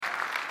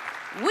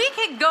We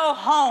could go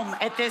home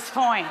at this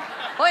point.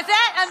 Was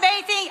that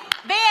amazing?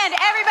 Band,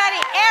 everybody,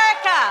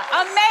 Erica,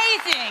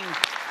 amazing.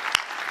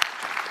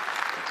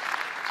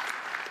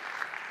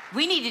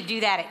 We need to do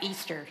that at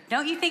Easter.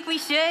 Don't you think we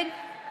should?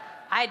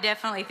 I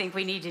definitely think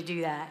we need to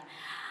do that.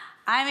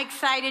 I'm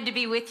excited to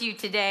be with you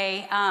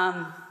today.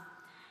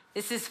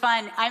 This is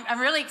fun. I'm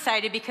really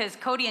excited because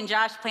Cody and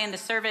Josh planned the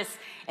service,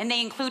 and they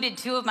included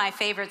two of my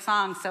favorite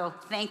songs, so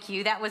thank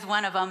you. That was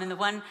one of them, and the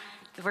one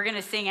that we're going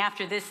to sing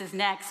after this is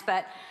next.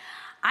 But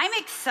I'm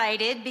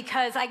excited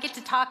because I get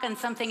to talk on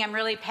something I'm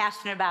really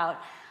passionate about.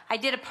 I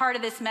did a part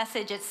of this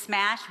message at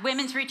Smash,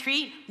 Women's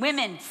Retreat.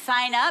 Women,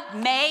 sign up.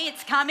 May,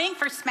 it's coming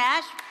for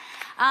Smash.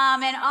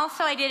 And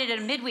also I did it at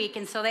a midweek,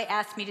 and so they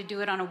asked me to do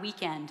it on a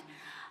weekend.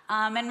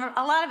 And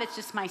a lot of it's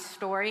just my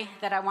story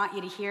that I want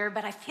you to hear,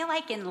 but I feel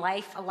like in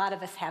life, a lot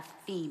of us have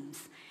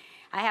themes.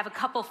 I have a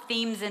couple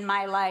themes in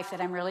my life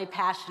that I'm really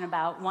passionate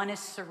about. One is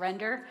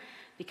surrender,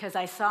 because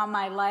I saw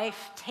my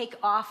life take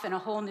off in a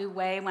whole new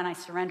way when I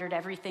surrendered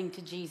everything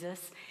to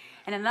Jesus.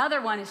 And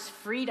another one is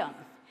freedom.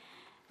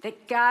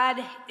 That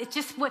God, it's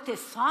just what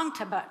this song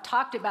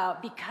talked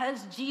about,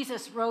 because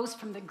Jesus rose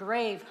from the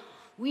grave,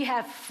 we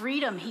have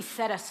freedom. He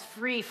set us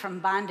free from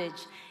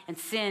bondage and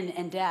sin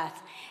and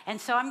death.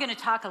 And so I'm going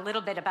to talk a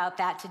little bit about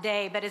that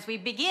today. But as we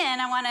begin,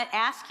 I want to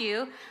ask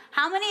you,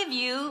 how many of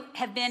you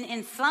have been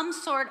in some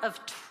sort of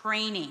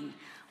training,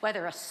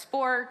 whether a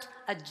sport,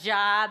 a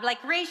job?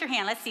 Like, raise your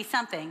hand. Let's see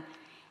something.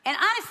 And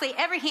honestly,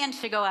 every hand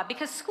should go up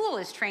because school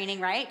is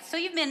training, right? So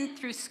you've been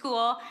through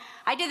school.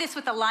 I did this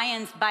with the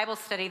Lions Bible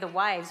study, the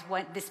wives,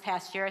 this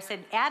past year. I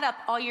said, add up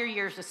all your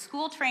years of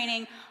school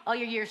training, all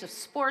your years of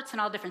sports and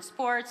all different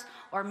sports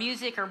or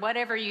music or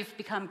whatever you've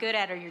become good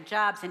at or your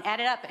jobs, and add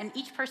it up. And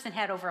each person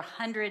had over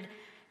 100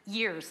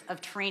 years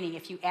of training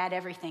if you add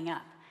everything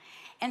up.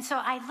 And so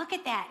I look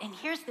at that, and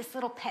here's this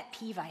little pet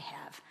peeve I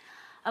have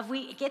of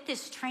we get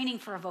this training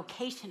for a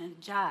vocation and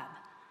a job.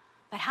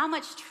 But how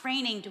much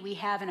training do we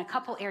have in a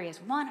couple areas?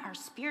 One, our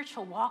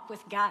spiritual walk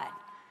with God.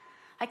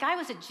 Like, I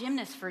was a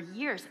gymnast for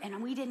years,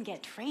 and we didn't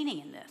get training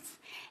in this.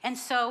 And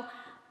so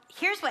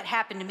here's what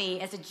happened to me.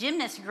 As a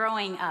gymnast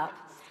growing up,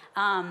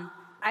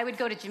 I would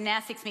go to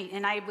gymnastics meet,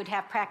 and I would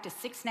have practice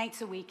 6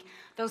 nights a week.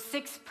 Those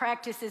 6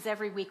 practices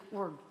every week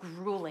were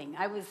grueling.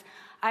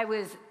 I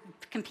was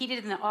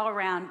competed in the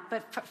all-around,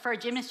 but for a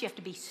gymnast, you have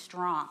to be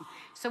strong.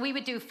 So we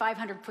would do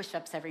 500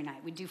 push-ups every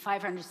night. We'd do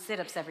 500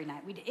 sit-ups every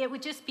night. It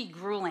would just be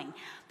grueling.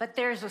 But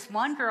there's this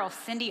one girl,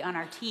 Cindy, on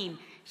our team.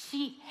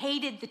 She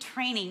hated the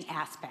training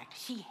aspect.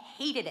 She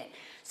hated it.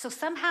 So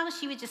somehow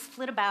she would just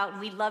flit about, and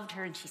we loved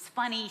her, and she's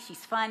funny,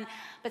 she's fun.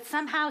 But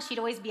somehow she'd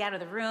always be out of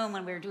the room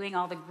when we were doing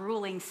all the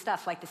grueling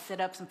stuff like the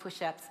sit-ups and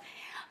push-ups.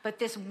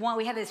 But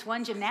we had this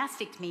one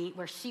gymnastics meet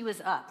where she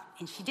was up,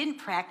 and she didn't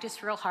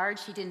practice real hard.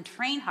 She didn't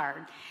train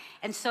hard.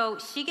 And so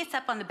she gets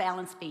up on the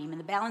balance beam, and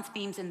the balance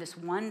beam's in this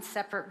one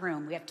separate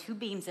room. We have 2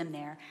 beams in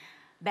there.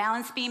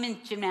 Balance beam in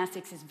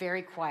gymnastics is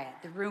very quiet.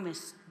 The room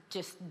is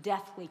just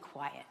deathly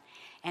quiet.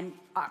 And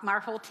our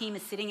whole team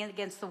is sitting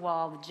against the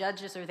wall. The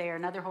judges are there,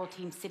 another whole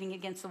team sitting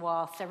against the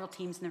wall, several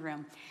teams in the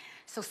room.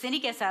 So Cindy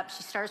gets up,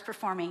 she starts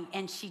performing,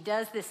 and she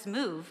does this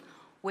move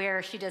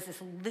where she does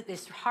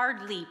this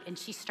hard leap, and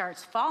she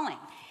starts falling.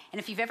 And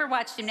if you've ever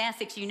watched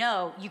gymnastics, you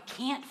know you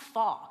can't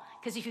fall,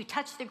 because if you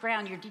touch the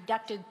ground, you're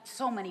deducted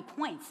so many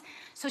points.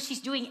 So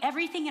she's doing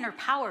everything in her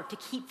power to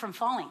keep from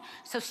falling.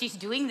 So she's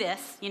doing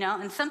this,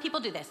 and some people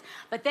do this.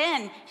 But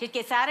then she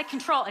gets out of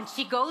control, and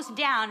she goes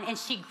down, and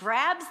she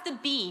grabs the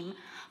beam,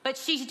 but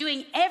she's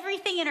doing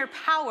everything in her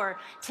power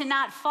to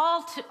not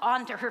fall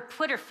onto her,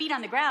 put her feet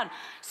on the ground.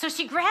 So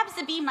she grabs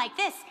the beam like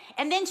this,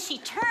 and then she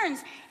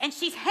turns, and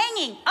she's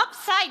hanging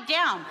upside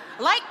down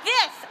like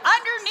this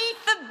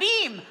underneath the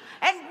beam.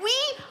 And we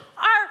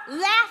are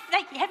laughing.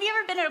 Like, have you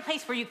ever been at a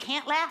place where you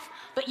can't laugh,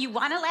 but you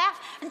want to laugh?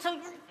 And so,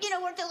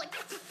 we're just like,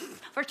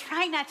 we're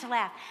trying not to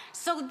laugh.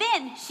 So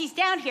then she's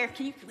down here.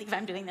 Can you believe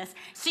I'm doing this?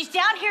 She's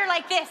down here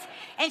like this,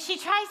 and she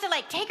tries to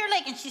take her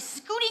leg, and she's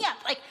scooting up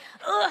like,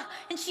 ugh,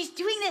 and she's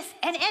doing this.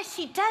 And as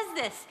she does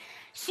this,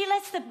 she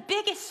lets the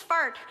biggest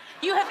fart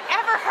you have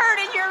ever heard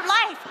in your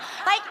life.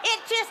 Like, it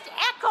just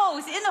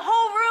echoes in the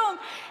whole room.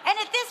 And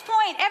at this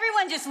point,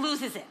 everyone just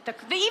loses it.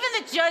 Even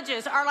the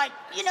judges are like,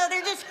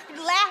 they're just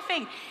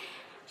laughing.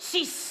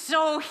 She's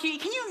so,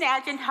 can you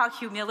imagine how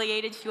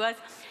humiliated she was?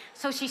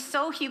 So she's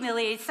so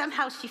humiliated.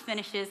 Somehow she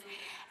finishes.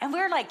 And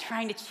we're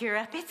trying to cheer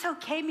up. It's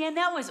okay, man.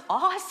 That was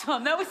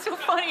awesome. That was so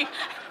funny.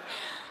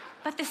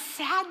 But the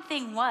sad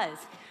thing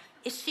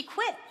is she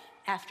quit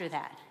after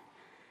that,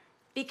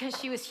 because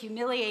she was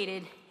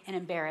humiliated and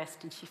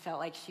embarrassed, and she felt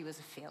like she was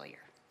a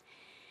failure.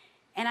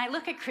 And I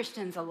look at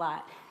Christians a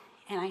lot,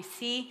 and I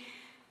see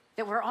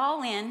that we're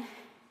all in,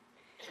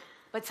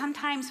 but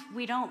sometimes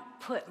we don't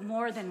put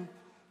more than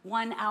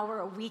 1 hour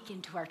a week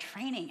into our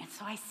training. And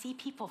so I see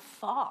people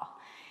fall,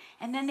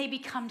 and then they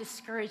become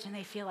discouraged, and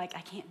they feel like,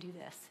 I can't do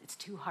this. It's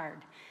too hard.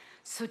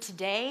 So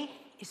today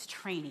is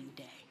training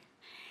day.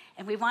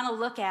 And we want to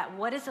look at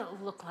what does it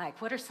look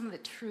like? What are some of the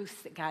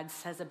truths that God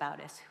says about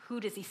us? Who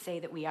does he say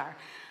that we are?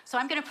 So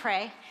I'm going to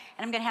pray,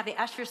 and I'm going to have the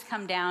ushers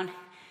come down.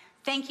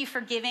 Thank you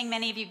for giving.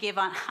 Many of you give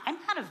on. I'm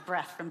out of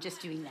breath from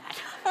just doing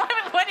that.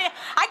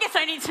 I guess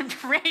I need some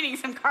training,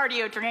 some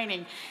cardio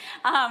training.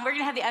 We're going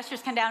to have the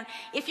ushers come down.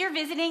 If you're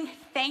visiting,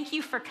 thank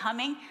you for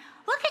coming.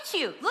 Look at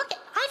you.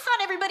 I thought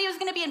everybody was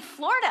going to be in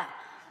Florida.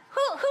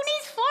 Who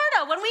needs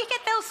Florida when we get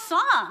those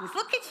songs?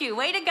 Look at you.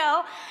 Way to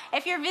go.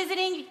 If you're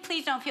visiting,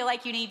 please don't feel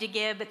like you need to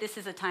give, but this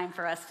is a time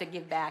for us to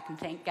give back and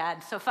thank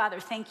God. So,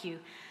 Father, thank you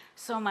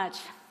so much.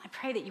 I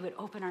pray that you would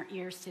open our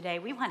ears today.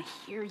 We want to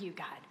hear you,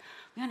 God.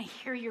 We want to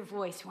hear your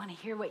voice. We want to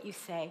hear what you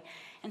say.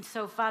 And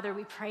so, Father,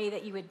 we pray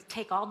that you would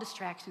take all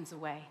distractions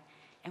away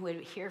and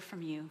would hear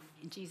from you.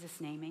 In Jesus'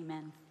 name,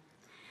 amen.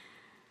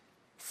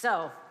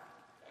 So,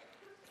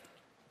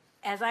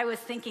 as I was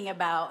thinking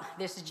about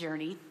this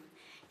journey,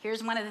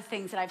 here's one of the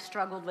things that I've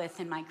struggled with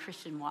in my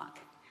Christian walk,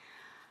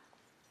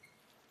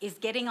 is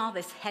getting all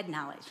this head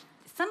knowledge.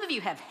 Some of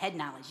you have head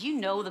knowledge. You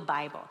know the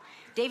Bible.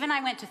 Dave and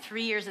I went to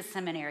 3 years of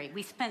seminary.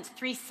 We spent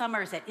 3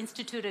 summers at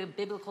Institute of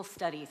Biblical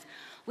Studies.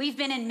 We've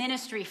been in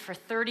ministry for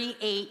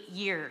 38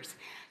 years.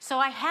 So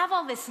I have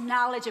all this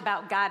knowledge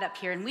about God up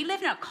here, and we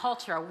live in a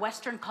culture, a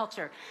Western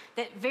culture,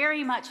 that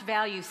very much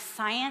values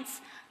science,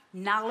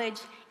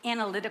 knowledge,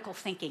 analytical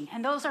thinking.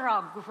 And those are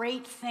all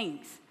great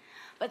things.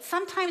 But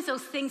sometimes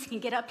those things can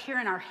get up here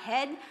in our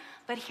head.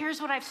 But here's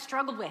what I've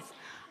struggled with.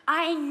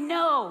 I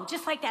know,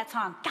 just like that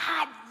song,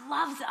 God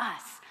loves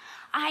us.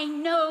 I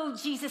know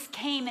Jesus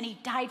came and he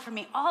died for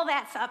me. All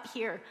that's up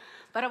here.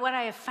 But what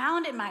I have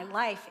found in my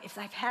life is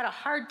I've had a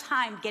hard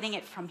time getting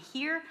it from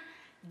here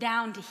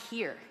down to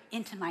here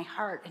into my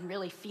heart and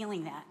really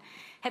feeling that.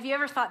 Have you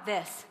ever thought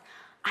this?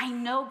 I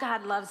know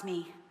God loves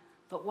me,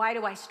 but why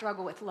do I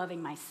struggle with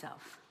loving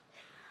myself?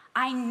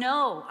 I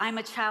know I'm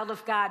a child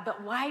of God,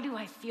 but why do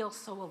I feel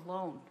so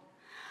alone?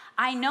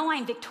 I know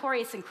I'm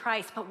victorious in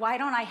Christ, but why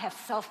don't I have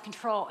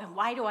self-control? And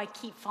why do I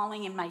keep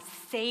falling in my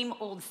same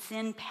old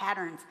sin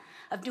patterns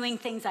of doing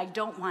things I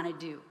don't want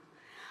to do?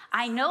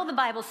 I know the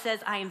Bible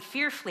says I am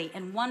fearfully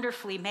and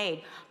wonderfully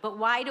made, but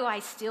why do I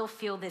still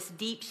feel this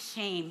deep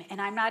shame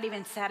and I'm not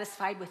even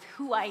satisfied with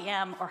who I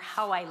am or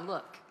how I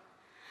look?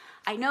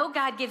 I know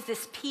God gives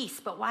this peace,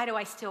 but why do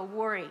I still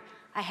worry?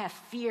 I have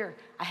fear,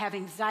 I have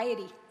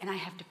anxiety, and I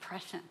have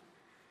depression.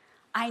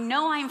 I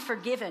know I'm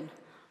forgiven,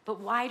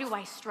 but why do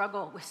I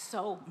struggle with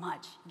so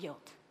much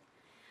guilt?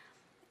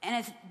 And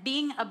as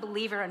being a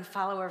believer and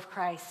follower of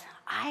Christ,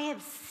 I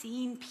have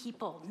seen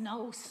people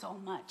know so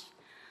much,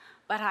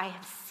 but I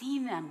have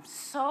seen them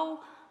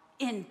so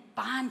in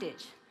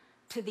bondage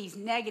to these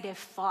negative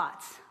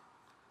thoughts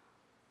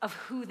of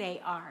who they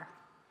are.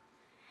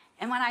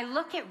 And when I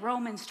look at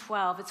Romans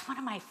 12, it's one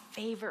of my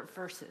favorite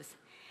verses.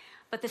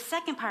 But the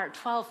second part,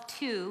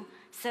 12:2,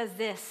 says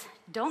this: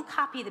 don't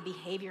copy the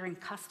behavior and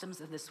customs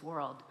of this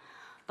world,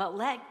 but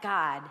let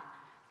God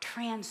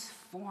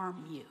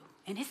transform you.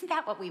 And isn't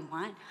that what we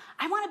want?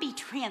 I want to be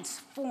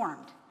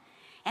transformed.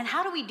 And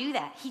how do we do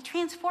that? He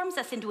transforms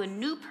us into a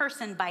new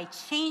person by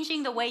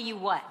changing the way you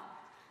what?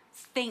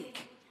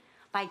 Think.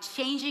 By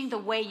changing the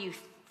way you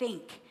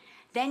think.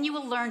 Then you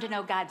will learn to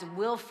know God's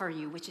will for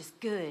you, which is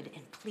good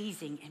and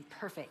pleasing and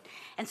perfect.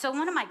 And so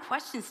one of my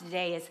questions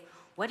today is,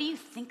 what do you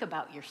think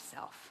about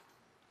yourself?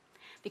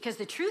 Because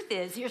the truth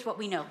is, here's what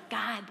we know.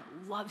 God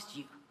loves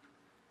you.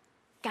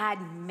 God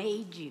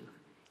made you,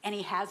 and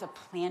he has a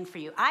plan for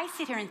you. I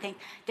sit here and think,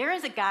 there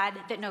is a God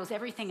that knows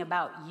everything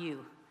about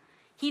you.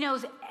 He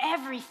knows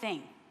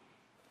everything.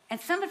 And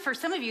for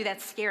some of you,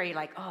 that's scary.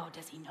 Like, oh,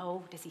 does he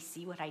know? Does he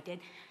see what I did?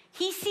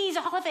 He sees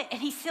all of it,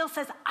 and he still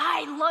says,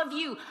 I love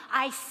you.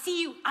 I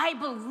see you. I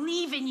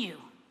believe in you.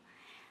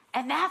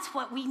 And that's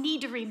what we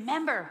need to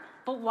remember.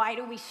 But why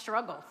do we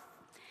struggle?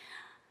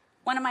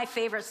 One of my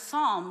favorite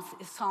Psalms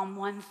is Psalm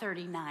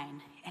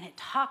 139, and it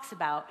talks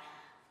about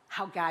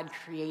how God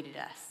created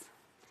us.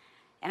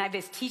 And I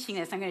was teaching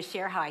this. I'm going to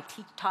share how I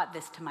taught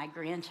this to my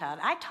grandchild.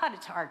 I taught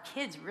it to our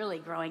kids really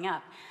growing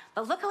up.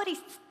 But look at what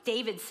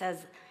David says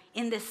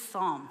in this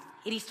psalm.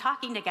 And he's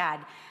talking to God.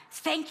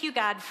 Thank you,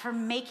 God, for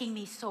making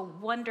me so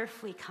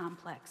wonderfully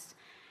complex.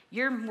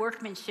 Your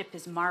workmanship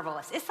is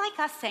marvelous. It's like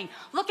us saying,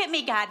 look at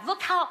me, God.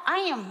 Look how I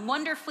am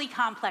wonderfully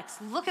complex.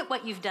 Look at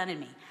what you've done in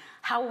me.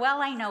 How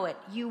well I know it.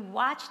 You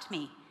watched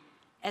me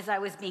as I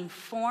was being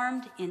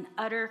formed in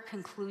utter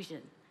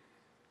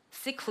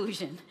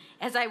seclusion,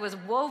 as I was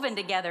woven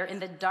together in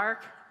the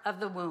dark of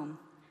the womb.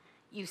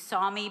 You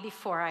saw me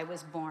before I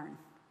was born.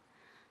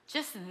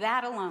 Just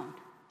that alone.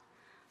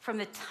 From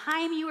the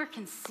time you were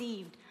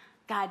conceived,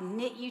 God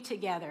knit you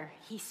together.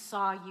 He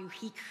saw you.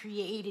 He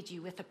created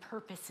you with a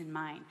purpose in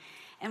mind.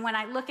 And when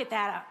I look at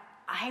that,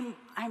 I'm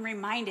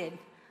reminded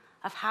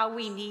of how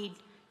we need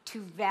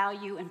to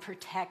value and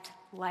protect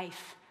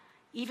life.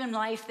 Even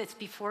life that's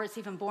before it's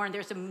even born.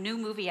 There's a new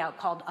movie out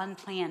called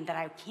Unplanned that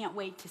I can't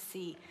wait to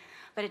see.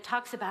 But it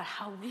talks about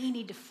how we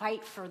need to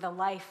fight for the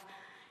life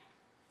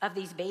of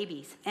these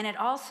babies. And it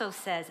also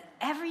says,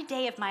 every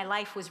day of my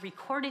life was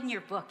recorded in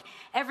your book.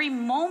 Every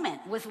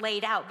moment was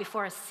laid out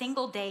before a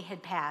single day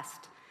had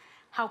passed.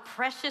 How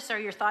precious are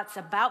your thoughts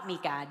about me,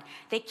 God.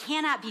 They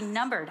cannot be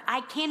numbered.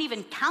 I can't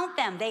even count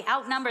them. They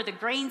outnumber the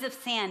grains of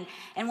sand.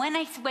 And when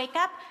I wake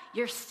up,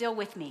 you're still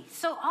with me.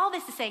 So all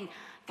this is saying,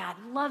 God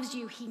loves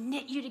you. He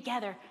knit you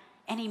together,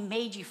 and he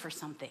made you for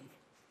something.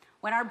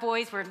 When our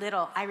boys were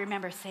little, I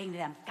remember saying to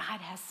them, God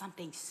has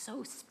something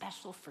so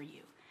special for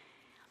you.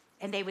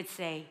 And they would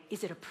say,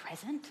 is it a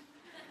present?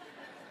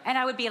 And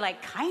I would be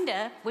like,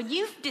 kinda. When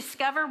you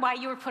discover why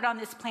you were put on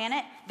this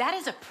planet, that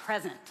is a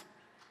present.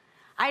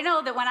 I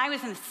know that when I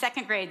was in the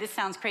second grade, this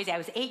sounds crazy, I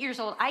was 8 years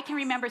old, I can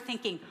remember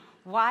thinking,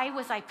 why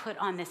was I put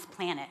on this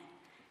planet?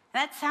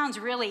 That sounds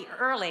really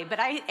early, but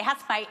I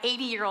asked my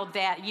 80-year-old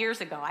dad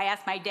years ago. I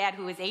asked my dad,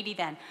 who was 80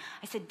 then.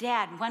 I said,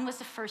 Dad, when was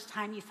the first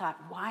time you thought,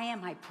 why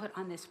am I put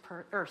on this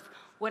earth?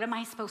 What am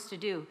I supposed to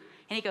do?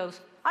 And he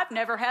goes, I've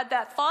never had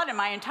that thought in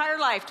my entire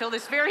life till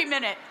this very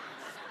minute.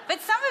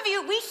 But some of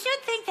you, we should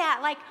think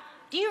that. Like,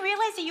 do you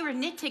realize that you were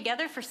knit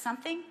together for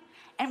something?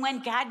 And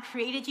when God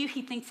created you,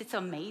 he thinks it's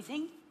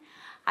amazing?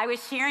 I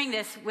was sharing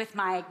this with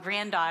my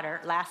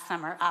granddaughter last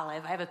summer,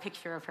 Olive. I have a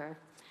picture of her.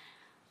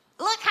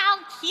 Look how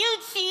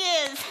cute she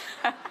is.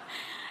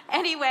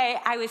 Anyway,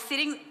 I was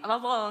sitting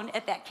alone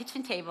at that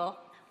kitchen table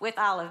with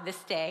Olive this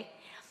day,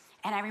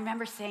 and I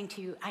remember saying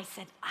to you, I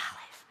said,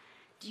 Olive,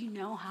 do you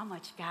know how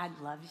much God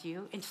loves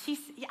you? And she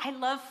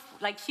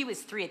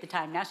was 3 at the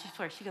time, now she's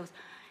 4. She goes,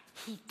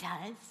 he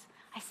does?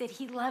 I said,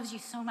 he loves you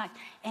so much,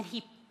 and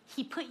he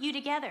put you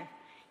together.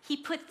 He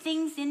put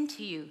things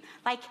into you.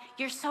 Like,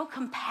 you're so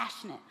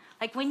compassionate.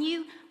 Like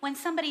when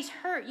somebody's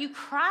hurt, you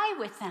cry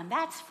with them.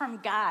 That's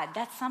from God.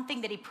 That's something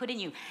that he put in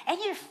you. And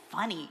you're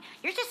funny.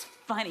 You're just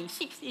funny.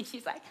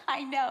 She's like,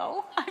 I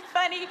know, I'm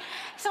funny.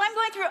 So I'm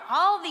going through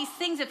all these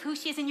things of who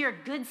she is, and you're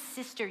a good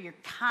sister. You're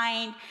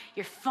kind.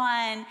 You're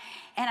fun.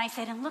 And I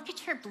said, and look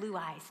at your blue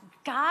eyes.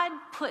 God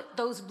put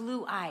those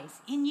blue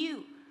eyes in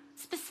you.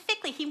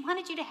 Specifically, he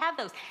wanted you to have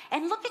those.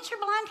 And look at your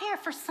blonde hair.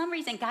 For some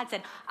reason, God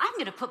said, I'm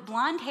going to put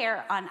blonde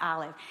hair on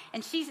Olive.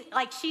 And she's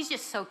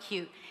just so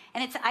cute.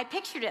 And I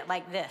pictured it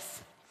like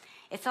this.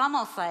 It's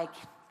almost like,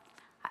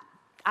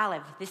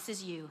 Olive, this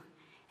is you.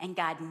 And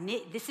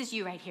this is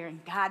you right here.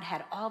 And God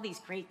had all these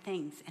great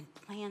things and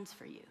plans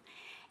for you.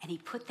 And he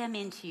put them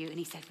into you. And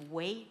he said,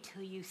 wait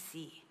till you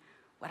see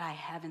what I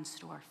have in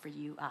store for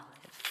you, Olive.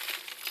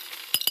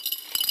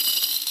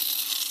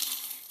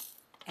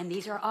 And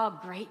these are all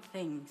great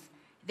things.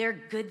 They're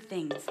good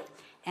things.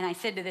 And I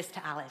said this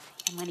to Olive,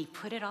 and when he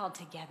put it all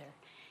together,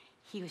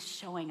 he was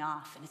showing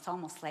off. And it's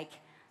almost like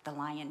the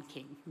Lion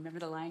King. Remember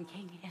the Lion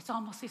King? It's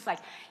like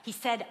he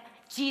said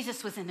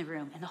Jesus was in the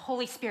room, and the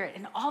Holy Spirit,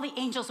 and all the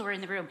angels were in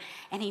the room.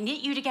 And he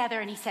knit you together,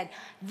 and he said,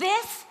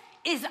 this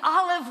is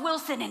Olive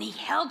Wilson. And he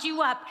held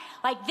you up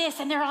like this,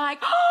 and they're like,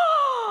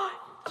 oh,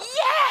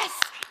 yes!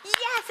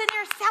 Yes, and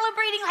they're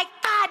celebrating like,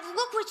 God,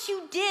 look what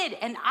you did.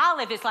 And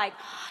Olive is like,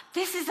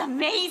 this is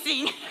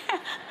amazing.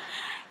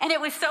 And it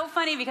was so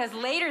funny because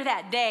later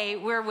that day,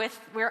 we're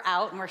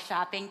out and we're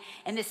shopping,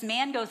 and this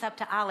man goes up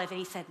to Olive and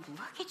he said,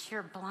 look at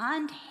your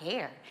blonde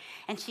hair.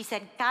 And she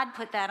said, God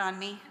put that on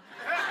me.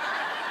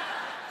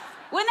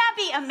 Wouldn't that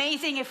be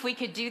amazing if we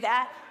could do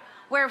that?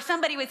 Where if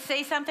somebody would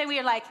say something, we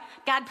were like,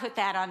 God put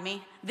that on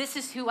me. This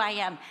is who I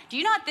am. Do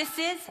you know what this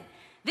is?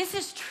 This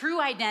is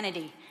true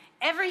identity.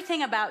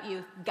 Everything about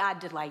you, God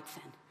delights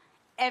in.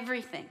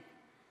 Everything.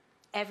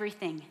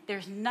 Everything.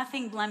 There's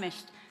nothing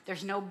blemished.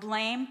 There's no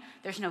blame.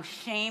 There's no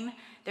shame.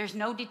 There's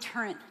no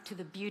deterrent to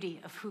the beauty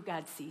of who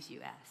God sees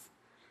you as.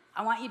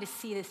 I want you to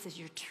see this as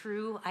your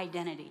true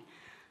identity.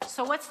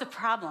 So what's the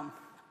problem?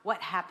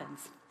 What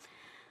happens?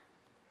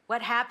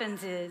 What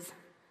happens is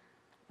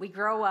we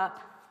grow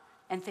up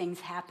and things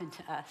happen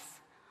to us.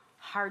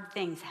 Hard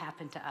things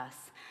happen to us.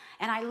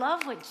 And I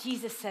love what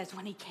Jesus says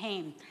when he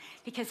came,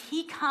 because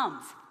he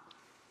comes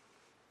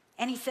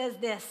and he says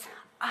this,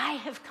 I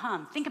have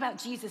come. Think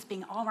about Jesus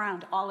being all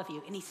around all of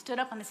you. And he stood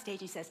up on the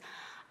stage and he says,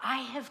 I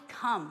have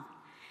come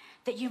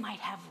that you might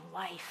have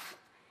life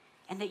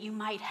and that you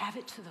might have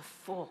it to the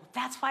full.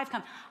 That's why I've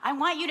come. I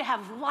want you to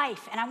have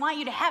life, and I want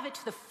you to have it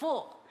to the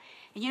full.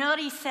 And you know what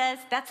he says?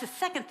 That's the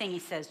second thing he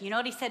says. You know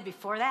what he said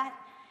before that?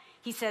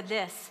 He said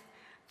this,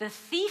 the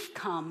thief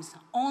comes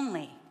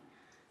only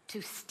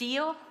to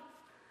steal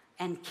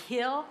and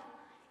kill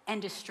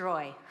and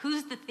destroy.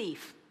 Who's the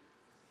thief?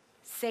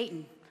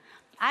 Satan.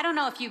 I don't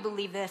know if you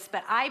believe this,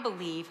 but I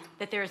believe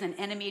that there is an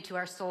enemy to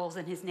our souls,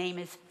 and his name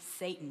is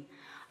Satan.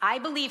 I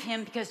believe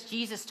him because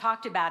Jesus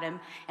talked about him,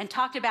 and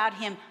talked about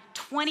him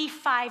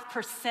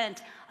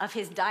 25% of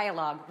his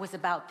dialogue was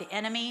about the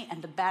enemy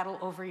and the battle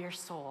over your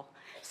soul.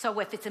 So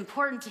if it's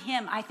important to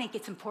him, I think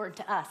it's important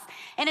to us.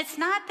 And it's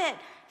not that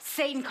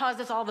Satan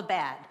causes all the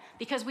bad,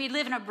 because we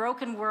live in a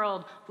broken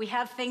world. We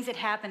have things that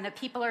happen, that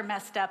people are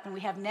messed up, and we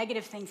have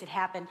negative things that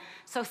happen.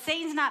 So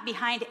Satan's not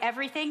behind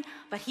everything,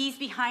 but he's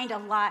behind a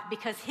lot,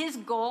 because his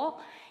goal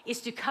is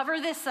to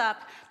cover this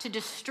up, to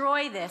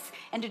destroy this,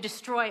 and to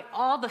destroy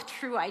all the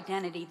true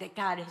identity that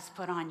God has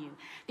put on you.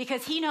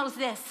 Because he knows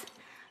this: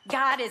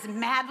 God is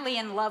madly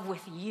in love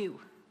with you.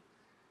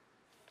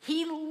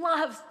 He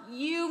loves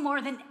you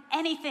more than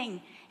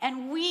anything.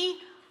 And we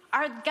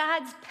are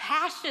God's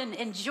passion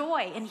and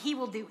joy, and he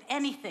will do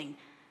anything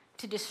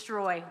to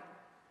destroy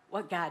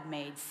what God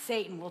made.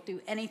 Satan will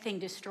do anything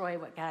to destroy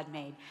what God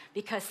made,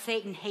 because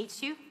Satan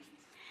hates you.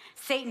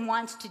 Satan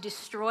wants to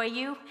destroy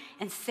you,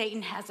 and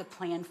Satan has a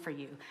plan for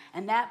you.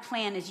 And that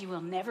plan is you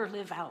will never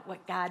live out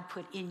what God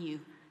put in you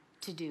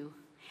to do.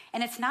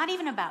 And it's not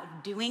even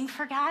about doing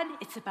for God,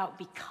 it's about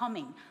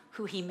becoming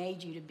who he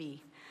made you to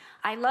be.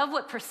 I love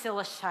what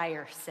Priscilla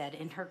Shirer said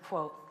in her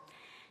quote.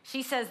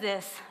 She says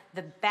this: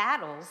 the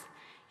battles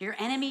your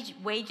enemy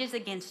wages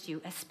against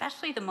you,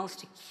 especially the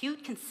most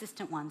acute,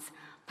 consistent ones,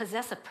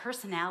 possess a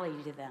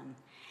personality to them,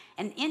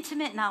 an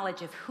intimate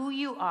knowledge of who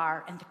you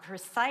are and the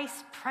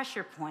precise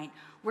pressure point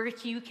where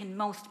you can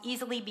most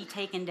easily be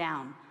taken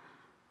down.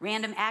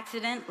 Random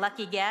accident,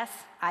 lucky guess?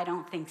 I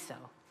don't think so.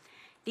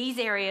 These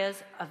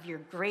areas of your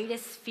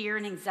greatest fear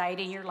and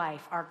anxiety in your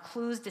life are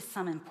clues to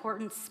some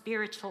important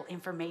spiritual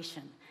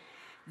information.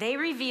 They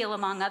reveal,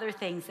 among other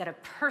things, that a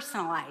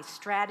personalized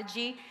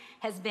strategy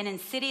has been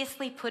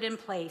insidiously put in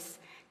place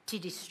to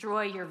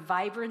destroy your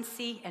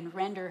vibrancy and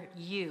render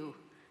you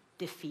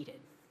defeated.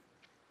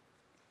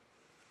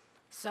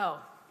 So,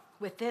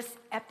 with this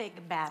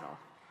epic battle,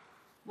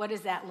 what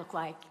does that look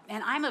like?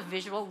 And I'm a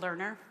visual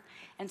learner,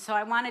 and so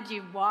I wanted to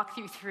walk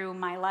you through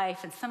my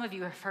life, and some of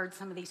you have heard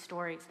some of these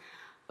stories,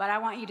 but I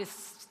want you to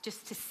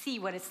just to see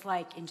what it's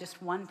like in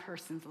just one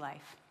person's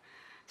life.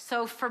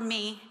 So for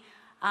me,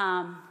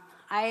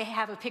 I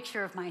have a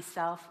picture of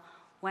myself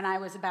when I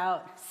was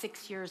about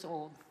 6 years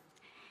old.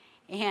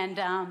 And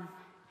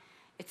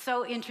it's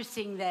so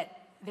interesting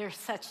that there's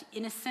such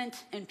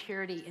innocent and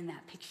purity in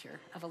that picture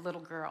of a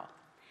little girl.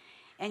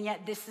 And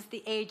yet this is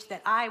the age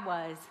that I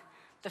was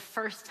the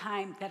first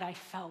time that I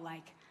felt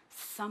like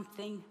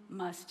something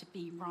must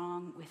be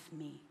wrong with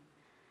me.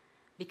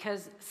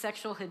 Because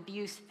sexual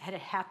abuse had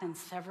happened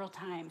several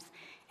times.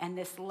 And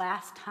this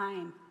last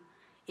time,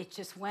 it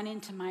just went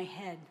into my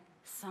head: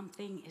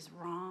 something is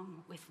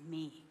wrong with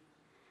me.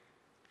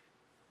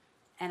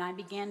 And I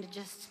began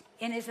to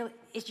and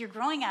as you're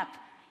growing up,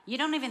 you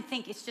don't even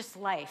think, it's just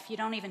life. You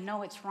don't even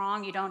know it's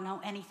wrong. You don't know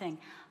anything.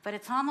 But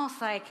it's almost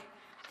like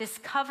this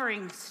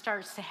covering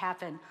starts to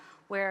happen,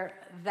 where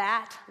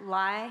that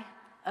lie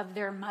of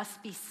there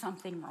must be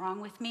something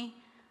wrong with me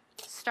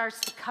starts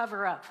to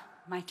cover up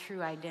my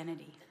true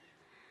identity.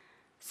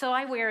 So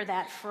I wear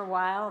that for a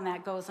while, and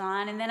that goes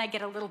on. And then I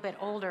get a little bit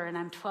older, and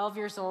I'm 12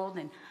 years old,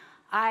 and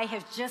I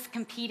have just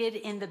competed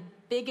in the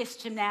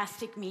biggest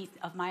gymnastic meet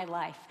of my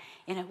life,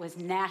 and it was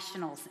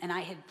nationals, and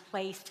I had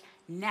placed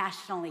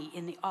nationally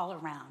in the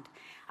all-around.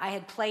 I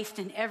had placed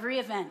in every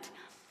event,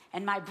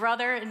 and my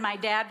brother and my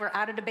dad were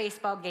out at a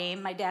baseball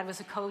game. My dad was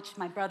a coach.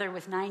 My brother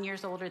was 9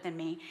 years older than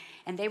me,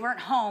 and they weren't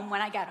home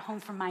when I got home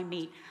from my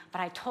meet.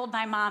 But I told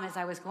my mom as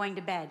I was going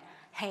to bed,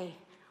 hey,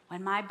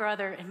 when my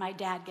brother and my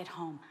dad get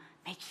home,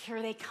 make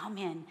sure they come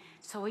in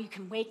so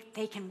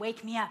they can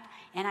wake me up.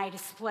 And I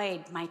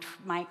displayed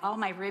all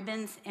my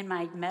ribbons and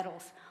my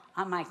medals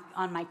on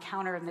my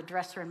counter in the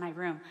dresser in my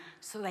room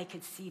so they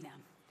could see them.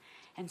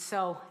 And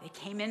so they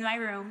came in my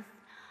room,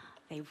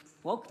 they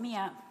woke me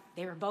up,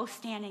 they were both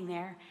standing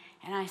there,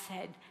 and I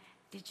said,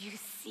 did you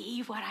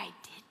see what I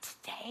did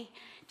today?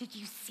 Did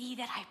you see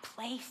that I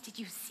placed? Did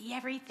you see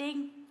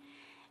everything?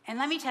 And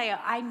let me tell you,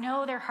 I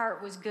know their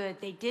heart was good.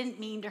 They didn't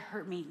mean to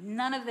hurt me.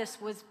 None of this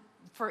was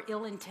for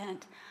ill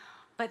intent.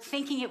 But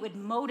thinking it would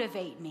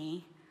motivate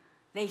me,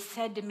 they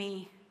said to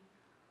me,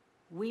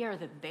 we are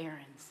the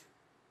Barons.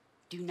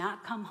 Do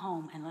not come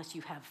home unless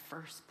you have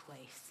first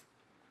place.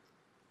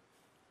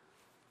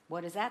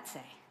 What does that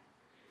say?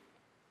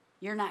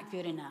 You're not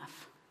good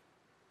enough.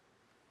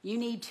 You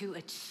need to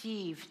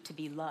achieve to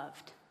be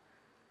loved.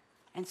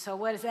 And so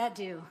what does that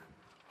do?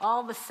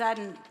 All of a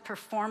sudden,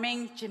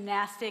 performing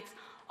gymnastics,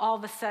 all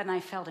of a sudden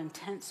I felt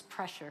intense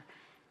pressure.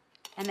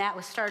 And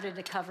that started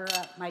to cover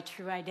up my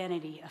true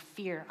identity of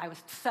fear. I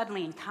was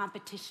suddenly in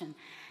competition.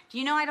 Do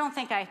you know, I don't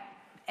think I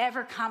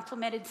ever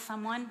complimented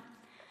someone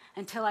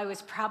until I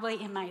was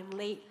probably in my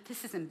late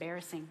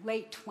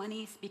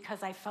 20s,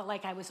 because I felt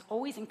like I was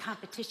always in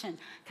competition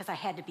because I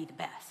had to be the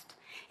best.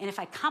 And if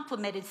I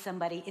complimented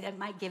somebody, it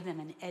might give them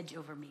an edge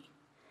over me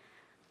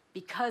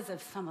because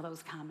of some of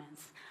those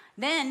comments.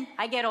 Then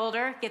I get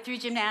older, get through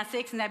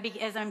gymnastics, and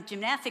as I'm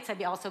gymnastics, I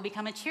also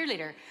become a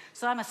cheerleader.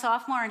 So I'm a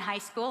sophomore in high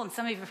school, and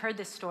some of you have heard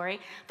this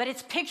story, but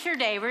it's picture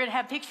day. We're gonna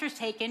have pictures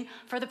taken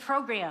for the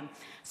program.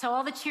 So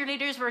all the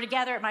cheerleaders were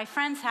together at my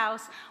friend's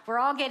house. We're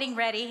all getting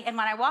ready, and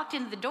when I walked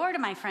into the door to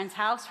my friend's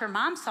house, her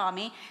mom saw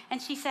me,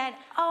 and she said,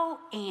 "Oh,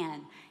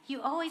 Ann,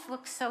 you always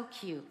look so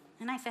cute."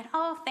 And I said,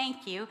 "Oh,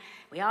 thank you."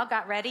 We all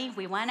got ready.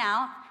 We went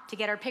out to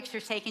get our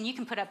pictures taken. You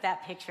can put up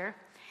that picture.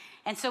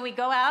 And so we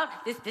go out.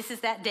 This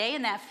is that day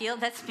in that field.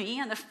 That's me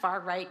on the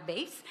far right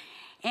base.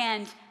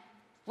 And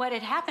what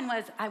had happened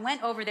was I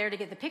went over there to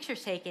get the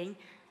pictures taken,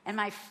 and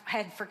I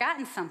had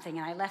forgotten something,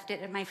 and I left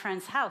it at my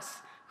friend's house,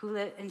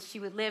 and she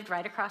lived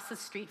right across the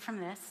street from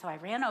this. So I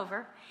ran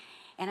over,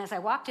 and as I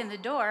walked in the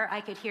door,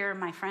 I could hear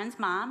my friend's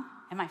mom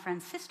and my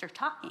friend's sister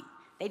talking.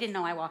 They didn't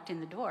know I walked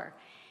in the door.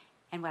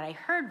 And what I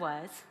heard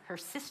was her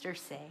sister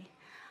say,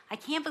 "I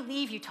can't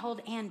believe you told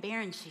Ann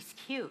Barron she's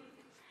cute.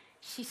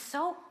 She's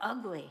so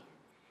ugly."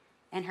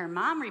 And her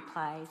mom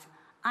replies,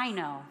 "I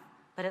know,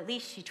 but at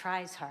least she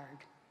tries hard."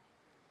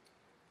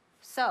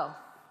 So,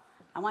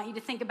 I want you to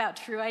think about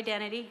true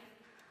identity.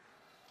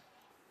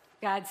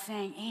 God's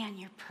saying, "Ann,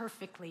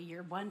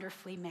 you're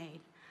wonderfully made."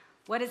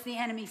 What does the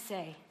enemy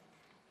say?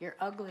 "You're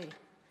ugly,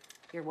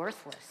 you're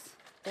worthless.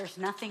 There's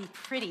nothing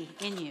pretty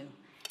in you."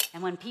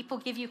 And when people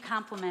give you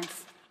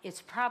compliments,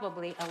 it's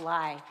probably a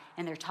lie,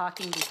 and they're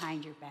talking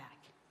behind your back.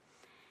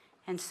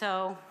 And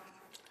so,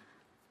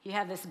 you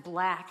have this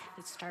black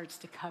that starts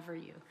to cover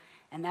you.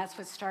 And that's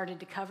what started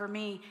to cover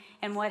me.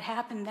 And what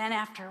happened then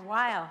after a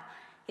while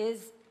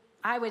is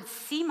I would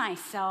see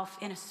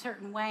myself in a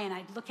certain way, and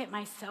I'd look at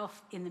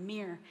myself in the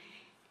mirror.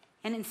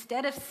 And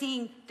instead of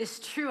seeing this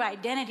true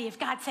identity of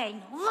God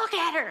saying, "Look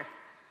at her,"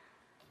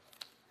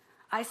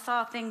 I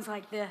saw things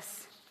like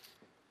this.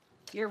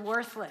 "You're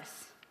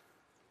worthless.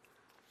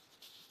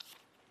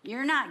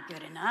 You're not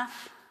good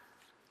enough.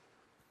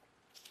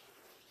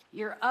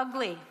 You're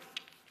ugly.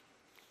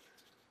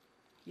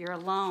 You're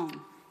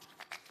alone.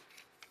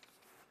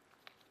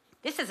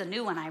 This is a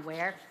new one I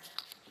wear.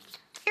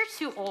 You're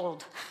too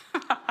old.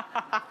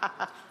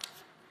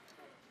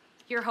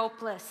 You're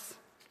hopeless.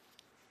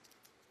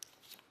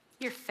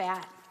 You're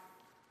fat.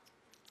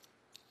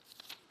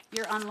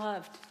 You're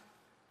unloved.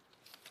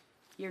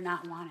 You're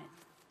not wanted."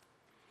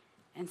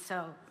 And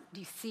so,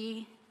 do you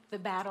see the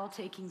battle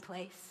taking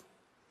place?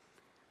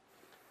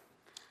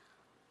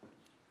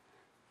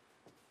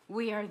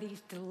 We are these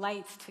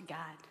delights to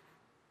God.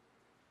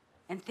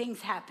 And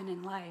things happen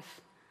in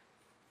life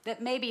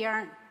that maybe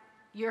aren't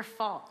your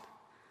fault.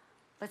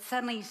 But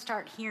suddenly you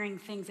start hearing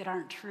things that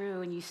aren't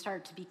true, and you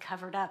start to be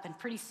covered up. And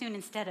pretty soon,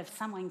 instead of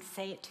someone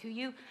say it to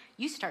you,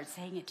 you start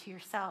saying it to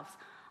yourselves.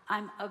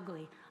 "I'm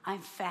ugly.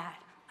 I'm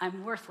fat.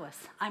 I'm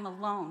worthless. I'm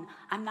alone.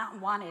 I'm not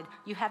wanted.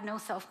 You have no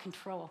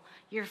self-control.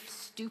 You're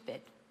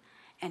stupid."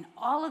 And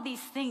all of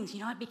these things, you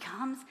know what it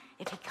becomes?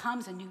 It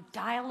becomes a new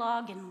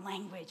dialogue and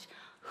language.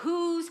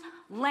 Whose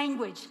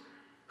language?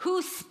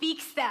 Who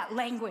speaks that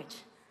language?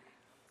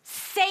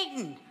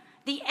 Satan.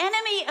 The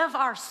enemy of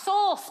our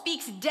soul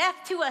speaks death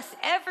to us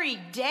every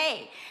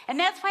day. And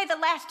that's why the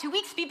last 2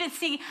 weeks we've been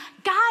seeing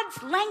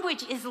God's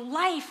language is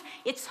life,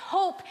 it's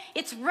hope,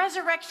 it's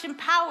resurrection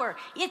power,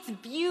 it's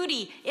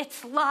beauty,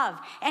 it's love.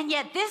 And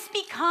yet this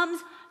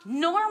becomes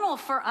normal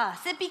for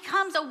us. It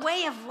becomes a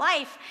way of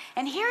life.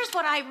 And here's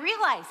what I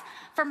realized.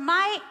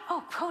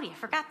 Cody, I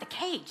forgot the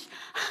cage.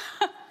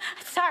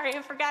 Sorry,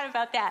 I forgot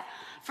about that.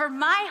 For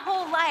my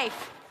whole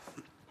life,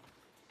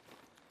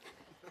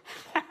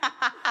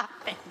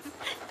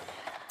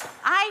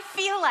 I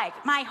feel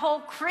like my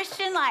whole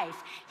Christian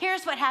life,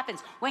 here's what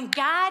happens.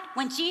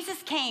 When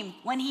Jesus came,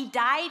 when he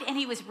died and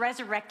he was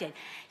resurrected,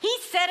 he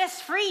set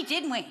us free,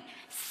 didn't we?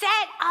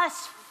 Set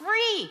us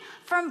free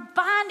from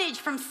bondage,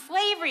 from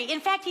slavery.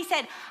 In fact, he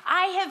said,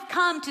 "I have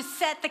come to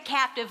set the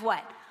captive"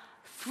 what?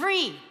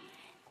 Free.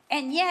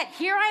 And yet,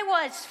 here I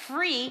was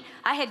free.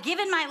 I had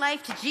given my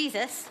life to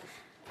Jesus.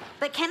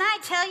 But can I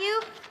tell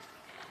you?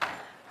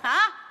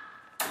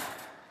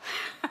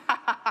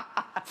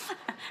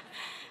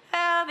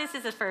 Oh, this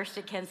is a first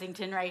at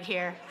Kensington right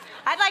here.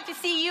 I'd like to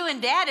see you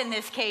and Dad in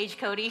this cage,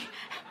 Cody.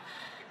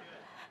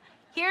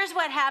 Here's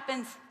what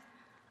happens.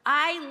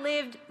 I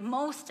lived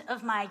most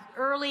of my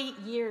early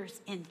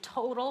years in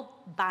total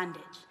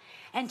bondage.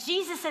 And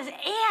Jesus says,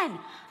 "Ann,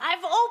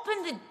 I've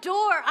opened the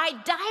door. I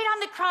died on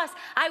the cross.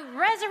 I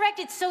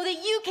resurrected so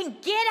that you can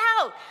get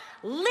out.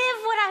 Live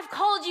what I've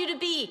called you to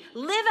be.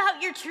 Live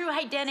out your true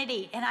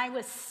identity." And I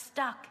was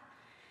stuck.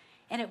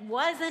 And it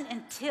wasn't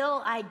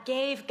until I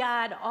gave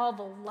God all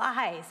the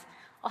lies,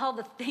 all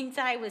the things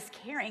I was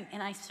carrying,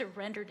 and I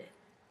surrendered it,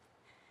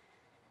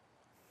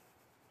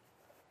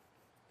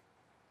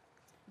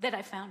 that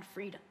I found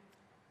freedom.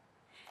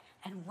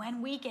 And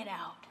when we get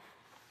out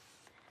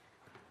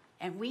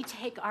and we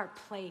take our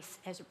place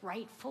as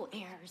rightful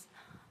heirs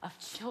of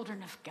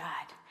children of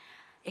God,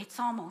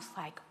 it's almost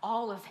like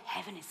all of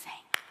heaven is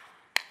saying,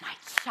 "My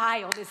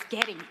child is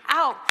getting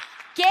out.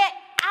 Get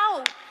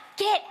out.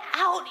 Get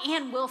out,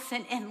 Ann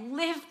Wilson, and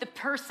live the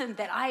person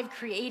that I've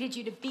created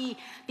you to be,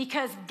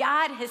 because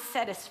God has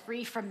set us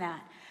free from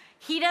that.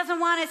 He doesn't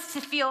want us to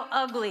feel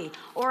ugly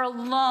or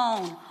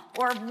alone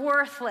or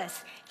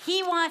worthless.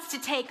 He wants to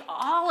take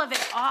all of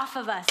it off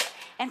of us.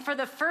 And for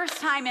the first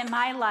time in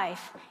my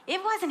life,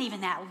 it wasn't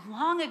even that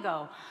long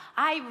ago,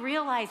 I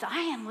realized I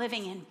am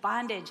living in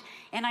bondage.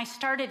 And I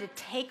started to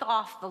take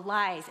off the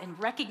lies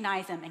and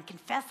recognize them and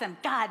confess them.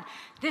 God,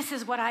 this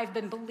is what I've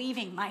been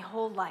believing my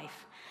whole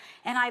life.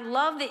 And I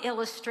love the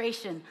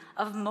illustration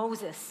of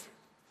Moses.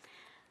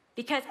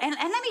 Because, and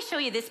let me show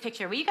you this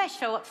picture. Will you guys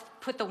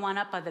put the one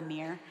up of the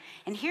mirror?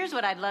 And here's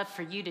what I'd love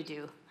for you to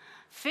do.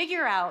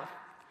 Figure out,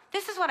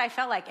 this is what I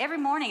felt like. Every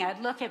morning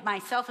I'd look at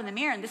myself in the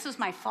mirror, and this was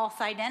my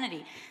false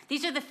identity.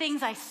 These are the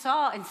things I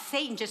saw, and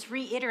Satan just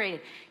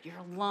reiterated. You're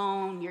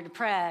alone, you're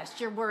depressed,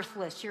 you're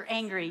worthless, you're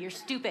angry, you're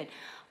stupid.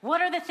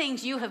 What are the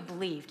things you have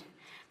believed?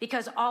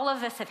 Because all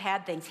of us have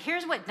had things.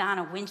 Here's what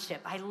Donna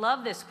Winship, I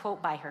love this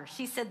quote by her.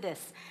 She said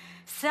this: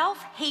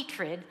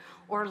 self-hatred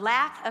or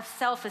lack of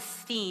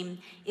self-esteem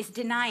is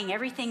denying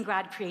everything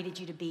God created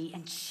you to be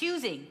and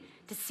choosing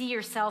to see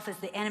yourself as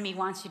the enemy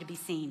wants you to be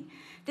seen.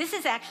 This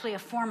is actually a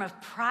form of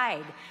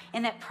pride,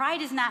 in that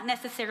pride is not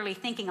necessarily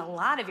thinking a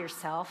lot of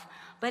yourself,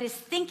 but is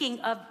thinking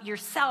of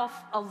yourself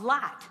a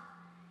lot.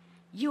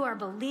 You are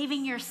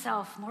believing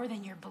yourself more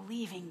than you're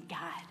believing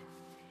God.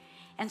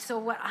 And so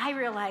what I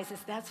realized is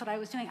that's what I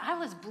was doing. I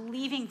was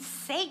believing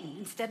Satan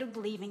instead of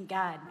believing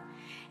God.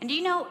 And do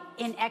you know,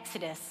 in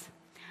Exodus,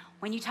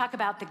 when you talk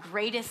about the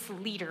greatest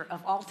leader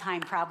of all time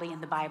probably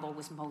in the Bible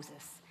was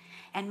Moses.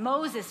 And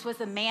Moses was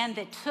the man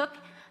that took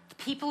the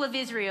people of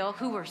Israel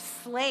who were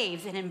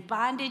slaves and in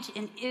bondage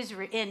in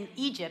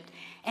Egypt,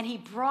 and he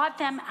brought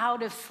them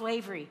out of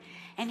slavery.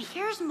 And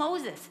here's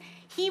Moses.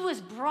 He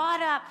was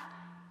brought up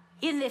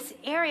in this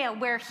area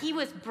where he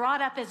was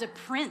brought up as a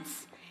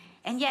prince.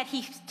 And yet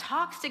he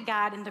talks to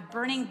God in the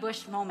burning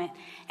bush moment,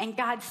 and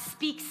God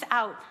speaks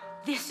out,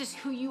 this is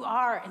who you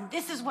are, and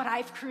this is what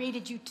I've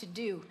created you to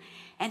do.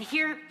 And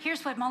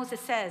here's what Moses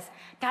says.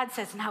 God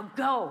says, now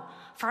go,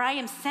 for I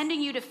am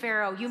sending you to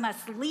Pharaoh. You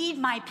must lead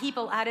my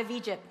people out of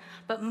Egypt.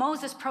 But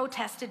Moses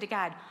protested to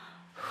God,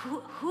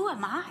 who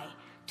am I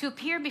to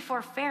appear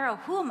before Pharaoh?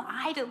 Who am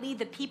I to lead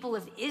the people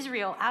of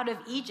Israel out of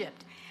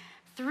Egypt?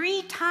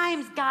 3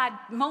 times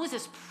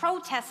Moses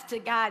protests to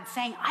God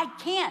saying, I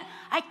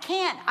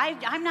can't,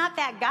 I'm not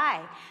that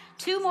guy.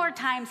 2 more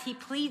times he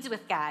pleads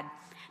with God.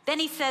 Then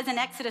he says in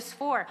Exodus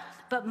 4,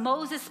 but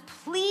Moses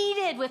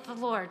pleaded with the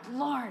Lord,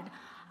 Lord,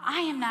 I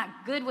am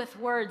not good with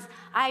words.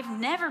 I've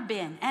never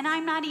been, and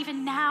I'm not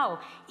even now.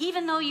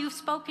 Even though you've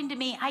spoken to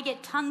me, I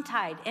get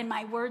tongue-tied and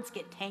my words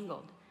get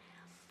tangled.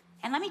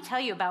 And let me tell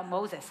you about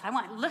Moses.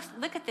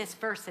 Look at this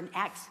verse in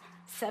Acts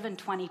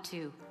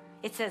 7:22.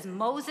 It says,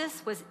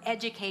 Moses was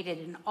educated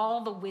in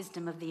all the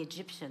wisdom of the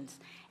Egyptians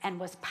and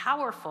was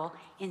powerful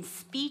in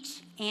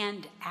speech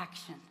and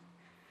action.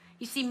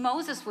 You see,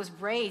 Moses was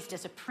raised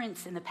as a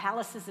prince in the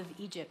palaces of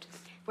Egypt,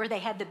 where they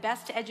had the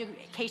best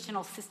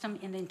educational system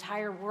in the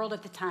entire world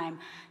at the time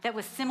that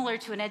was similar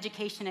to an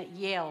education at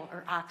Yale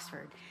or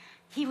Oxford.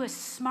 He was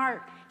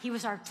smart, he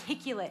was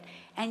articulate,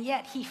 and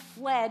yet he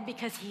fled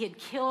because he had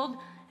killed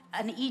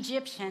an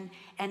Egyptian,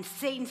 and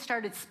Satan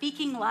started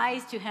speaking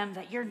lies to him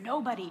that you're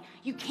nobody,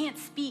 you can't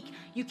speak,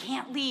 you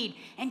can't lead.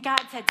 And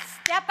God said,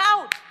 step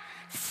out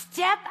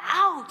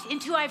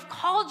into I've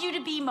called you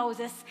to be,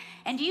 Moses.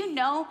 And do you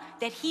know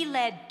that he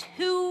led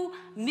 2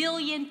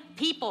 million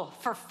people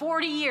for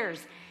 40 years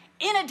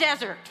in a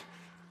desert?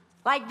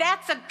 Like,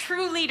 that's a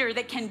true leader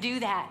that can do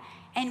that.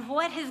 And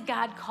what has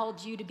God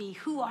called you to be?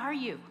 Who are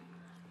you?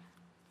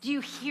 Do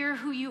you hear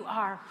who you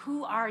are?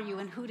 Who are you,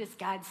 and who does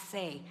God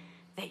say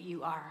that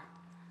you are?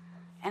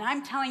 And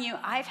I'm telling you,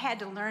 I've had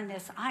to learn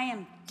this. I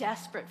am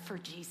desperate for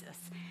Jesus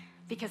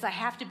because I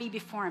have to be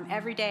before him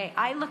every day.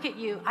 I look at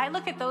you, I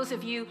look at those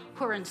of you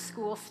who are in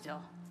school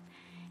still,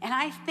 and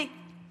I think,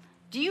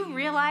 do you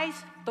realize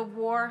the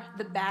war,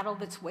 the battle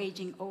that's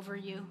waging over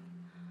you?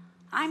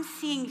 I'm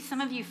seeing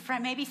some of you,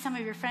 maybe some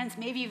of your friends,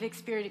 maybe you've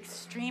experienced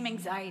extreme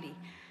anxiety,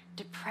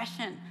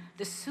 depression.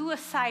 The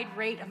suicide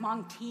rate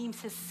among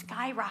teens has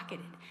skyrocketed.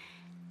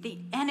 The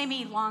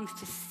enemy longs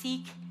to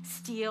seek,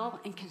 steal,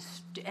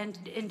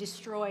 and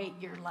destroy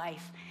your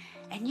life.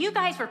 And you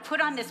guys were put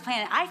on this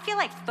planet. I feel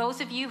like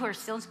those of you who are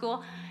still in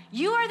school,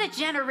 you are the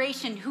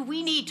generation who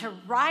we need to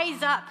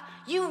rise up.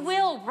 You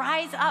will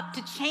rise up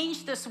to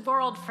change this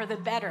world for the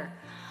better.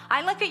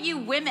 I look at you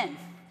women,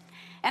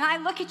 and I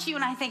look at you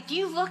and I think, do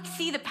you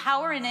see the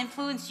power and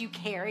influence you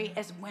carry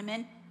as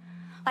women?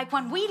 Like,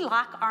 when we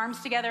lock arms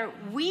together,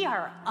 we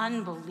are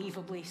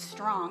unbelievably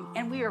strong,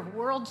 and we are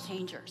world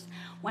changers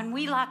when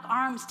we lock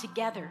arms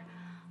together.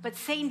 But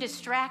Satan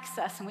distracts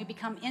us, and we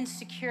become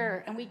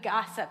insecure, and we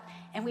gossip,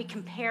 and we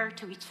compare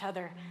to each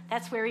other.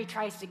 That's where he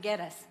tries to get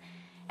us.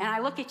 And I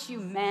look at you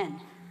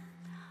men.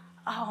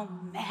 Oh,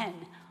 men,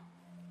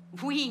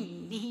 we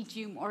need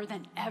you more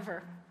than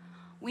ever.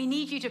 We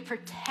need you to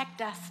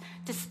protect us,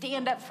 to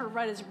stand up for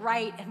what is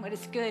right and what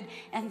is good.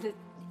 And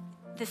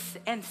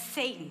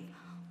Satan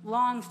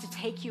longs to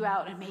take you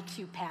out and makes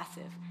you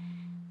passive.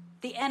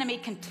 The enemy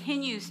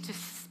continues to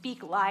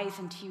speak lies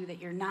into you that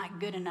you're not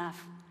good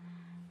enough.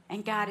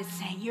 And God is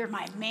saying, you're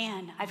my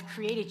man. I've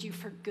created you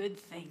for good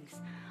things.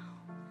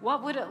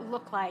 What would it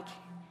look like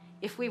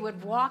if we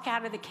would walk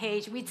out of the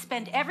cage? We'd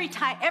spend every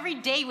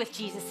day with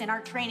Jesus in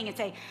our training and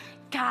say,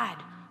 God,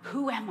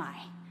 who am I?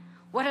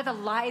 What are the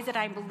lies that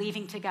I'm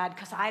believing to God?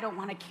 Because I don't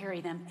want to carry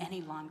them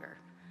any longer.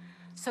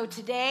 So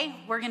today,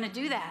 we're going to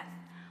do that.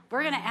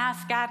 We're going to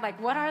ask God,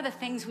 like, what are the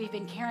things we've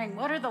been carrying?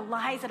 What are the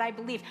lies that I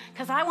believe?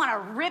 Because I want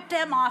to rip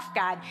them off,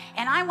 God,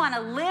 and I want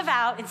to live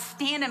out and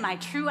stand in my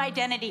true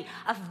identity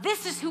of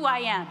this is who I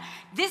am.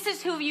 This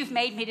is who you've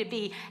made me to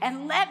be.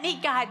 And let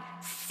me, God,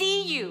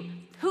 see you,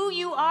 who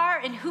you are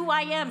and who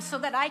I am, so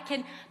that I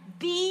can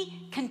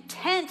be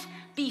content,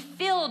 be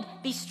filled,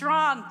 be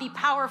strong, be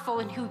powerful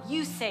in who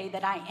you say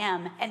that I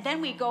am. And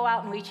then we go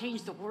out and we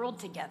change the world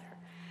together.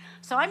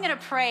 So I'm going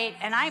to pray,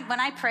 and when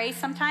I pray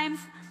sometimes,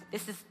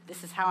 this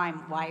is how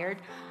I'm wired.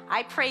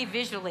 I pray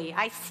visually.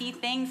 I see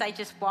things. I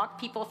just walk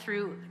people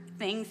through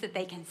things that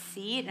they can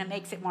see, and it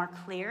makes it more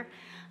clear.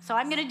 So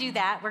I'm going to do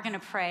that. We're going to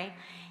pray.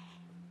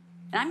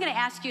 And I'm going to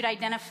ask you to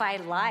identify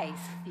lies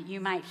that you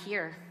might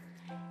hear.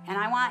 And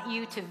I want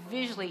you to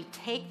visually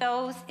take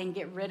those and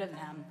get rid of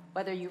them,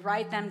 whether you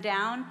write them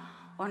down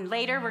or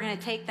later we're going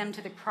to take them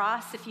to the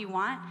cross if you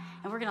want,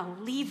 and we're going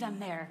to leave them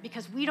there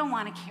because we don't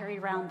want to carry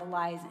around the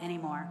lies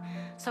anymore.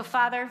 So,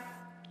 Father,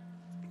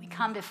 we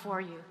come before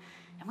you,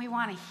 and we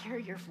want to hear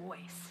your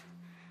voice.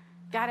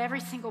 God, every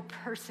single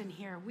person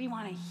here, we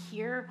want to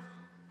hear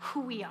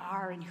who we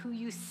are and who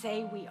you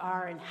say we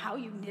are and how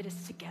you knit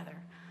us together.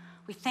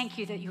 We thank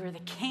you that you are the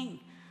King,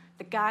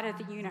 the God of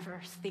the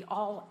universe, the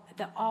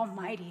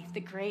Almighty, the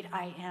great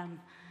I am.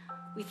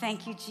 We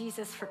thank you,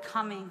 Jesus, for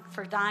coming,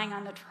 for dying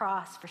on the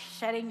cross, for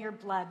shedding your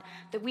blood,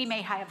 that we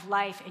may have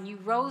life. And you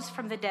rose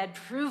from the dead,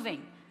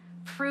 proving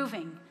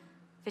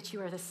that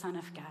you are the Son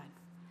of God.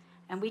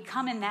 And we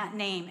come in that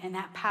name and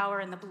that power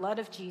and the blood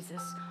of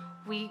Jesus.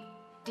 We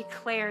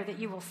declare that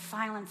you will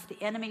silence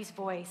the enemy's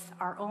voice,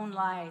 our own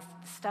lies,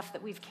 the stuff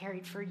that we've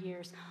carried for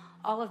years.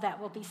 All of that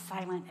will be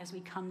silent as we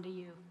come to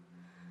you.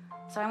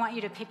 So I want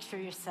you to picture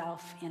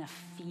yourself in a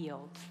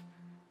field,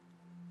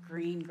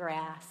 green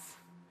grass.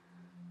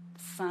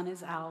 The sun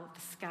is out,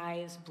 the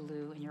sky is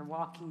blue, and you're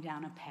walking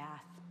down a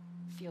path.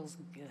 Feels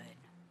good.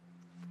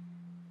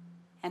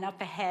 And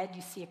up ahead,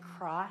 you see a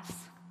cross,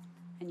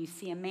 and you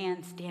see a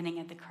man standing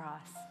at the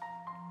cross.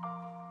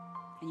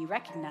 And you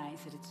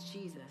recognize that it's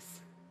Jesus.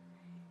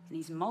 And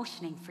he's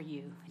motioning for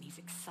you, and he's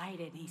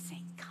excited, and he's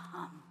saying,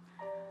 come,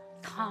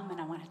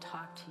 and I want to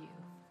talk to you.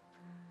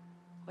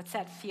 What's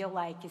that feel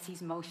like as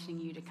he's motioning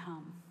you to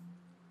come?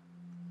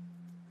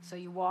 So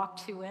you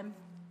walk to him,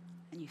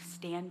 and you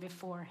stand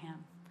before him.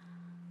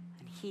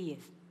 And he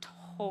is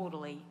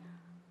totally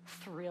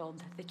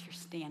thrilled that you're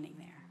standing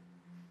there.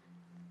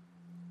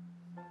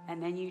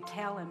 And then you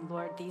tell him,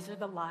 Lord, these are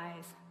the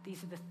lies.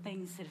 These are the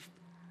things that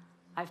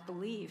I've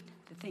believed,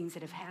 the things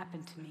that have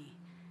happened to me.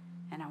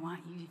 And I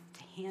want you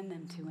to hand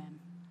them to him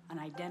and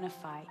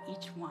identify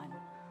each one.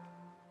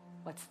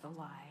 What's the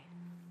lie?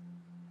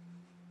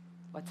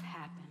 What's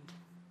happened?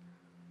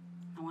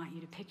 I want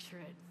you to picture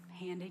it,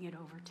 handing it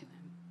over to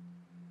him.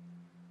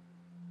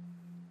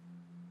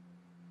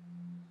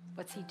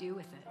 What's he do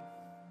with it?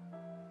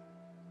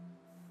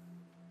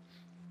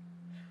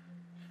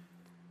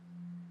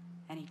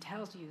 And he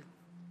tells you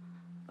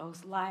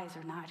those lies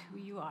are not who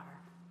you are.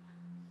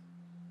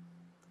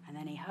 And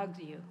then he hugs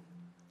you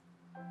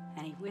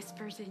and he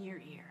whispers in your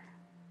ear,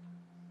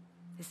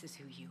 this is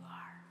who you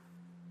are.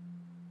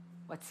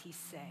 What's he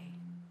say?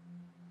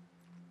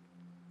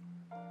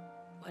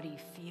 What do you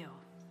feel?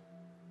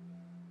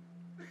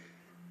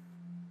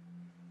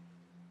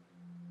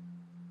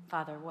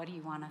 Father, what do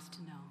you want us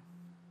to know?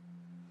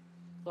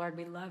 Lord,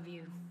 we love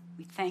you.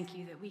 We thank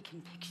you that we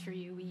can picture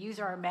you. We use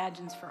our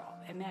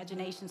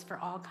imaginations for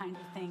all kinds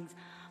of things,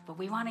 but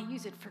we want to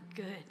use it for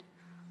good.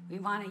 We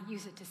want to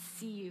use it to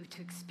see you,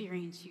 to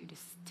experience you,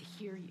 to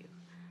hear you.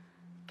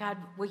 God,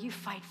 will you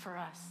fight for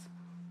us?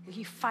 Will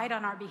you fight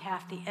on our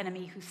behalf the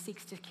enemy who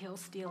seeks to kill,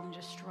 steal, and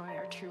destroy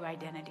our true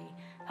identity?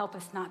 Help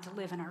us not to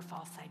live in our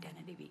false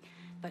identity,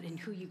 but in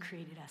who you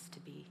created us to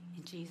be.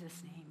 In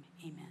Jesus' name,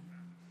 amen.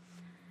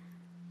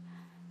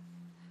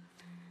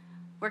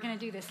 We're going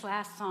to do this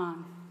last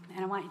song,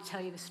 and I want to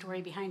tell you the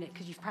story behind it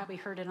because you've probably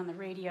heard it on the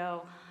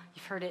radio.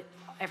 You've heard it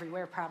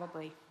everywhere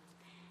probably.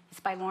 It's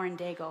by Lauren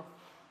Daigle.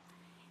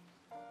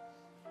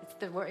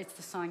 It's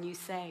the song You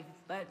Say.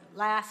 But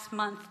last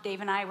month,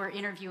 Dave and I were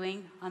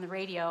interviewing on the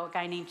radio a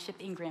guy named Chip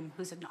Ingram,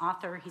 who's an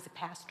author. He's a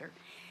pastor.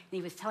 And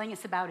he was telling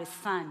us about his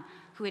son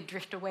who had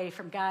drifted away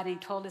from God, and he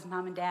told his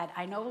mom and dad,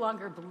 I no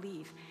longer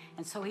believe.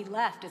 And so he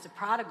left as a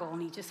prodigal,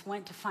 and he just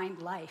went to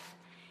find life.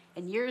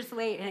 And years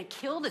later, and it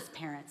killed his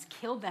parents,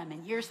 killed them.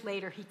 And years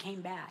later, he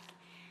came back.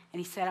 And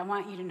he said, I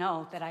want you to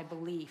know that I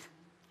believe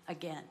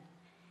again.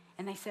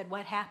 And they said,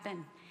 what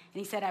happened?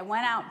 And he said, I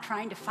went out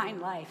trying to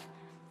find life.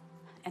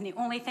 And the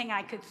only thing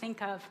I could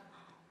think of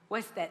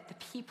was that the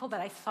people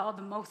that I saw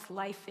the most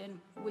life in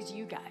was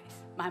you guys,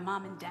 my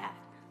mom and dad.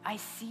 I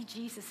see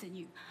Jesus in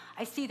you.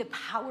 I see the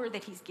power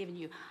that he's given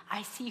you.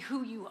 I see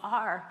who you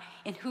are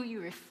and who you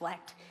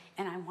reflect,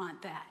 and I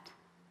want that.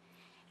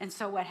 And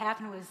so what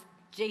happened was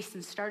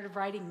Jason started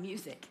writing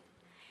music,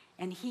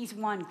 and he's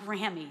won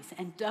Grammys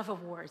and Dove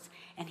Awards,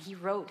 and he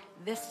wrote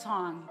this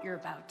song you're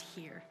about to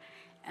hear.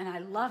 And I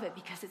love it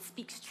because it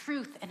speaks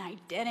truth and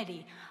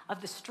identity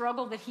of the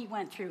struggle that he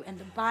went through and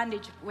the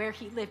bondage where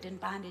he lived in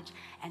bondage.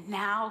 And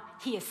now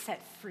he is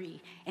set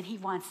free, and he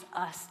wants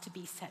us to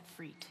be set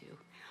free too.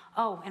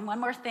 Oh, and one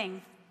more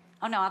thing.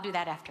 Oh, no, I'll do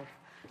that after.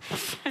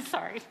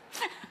 Sorry.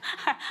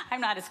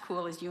 I'm not as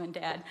cool as you and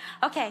Dad.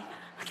 Okay,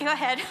 go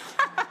ahead.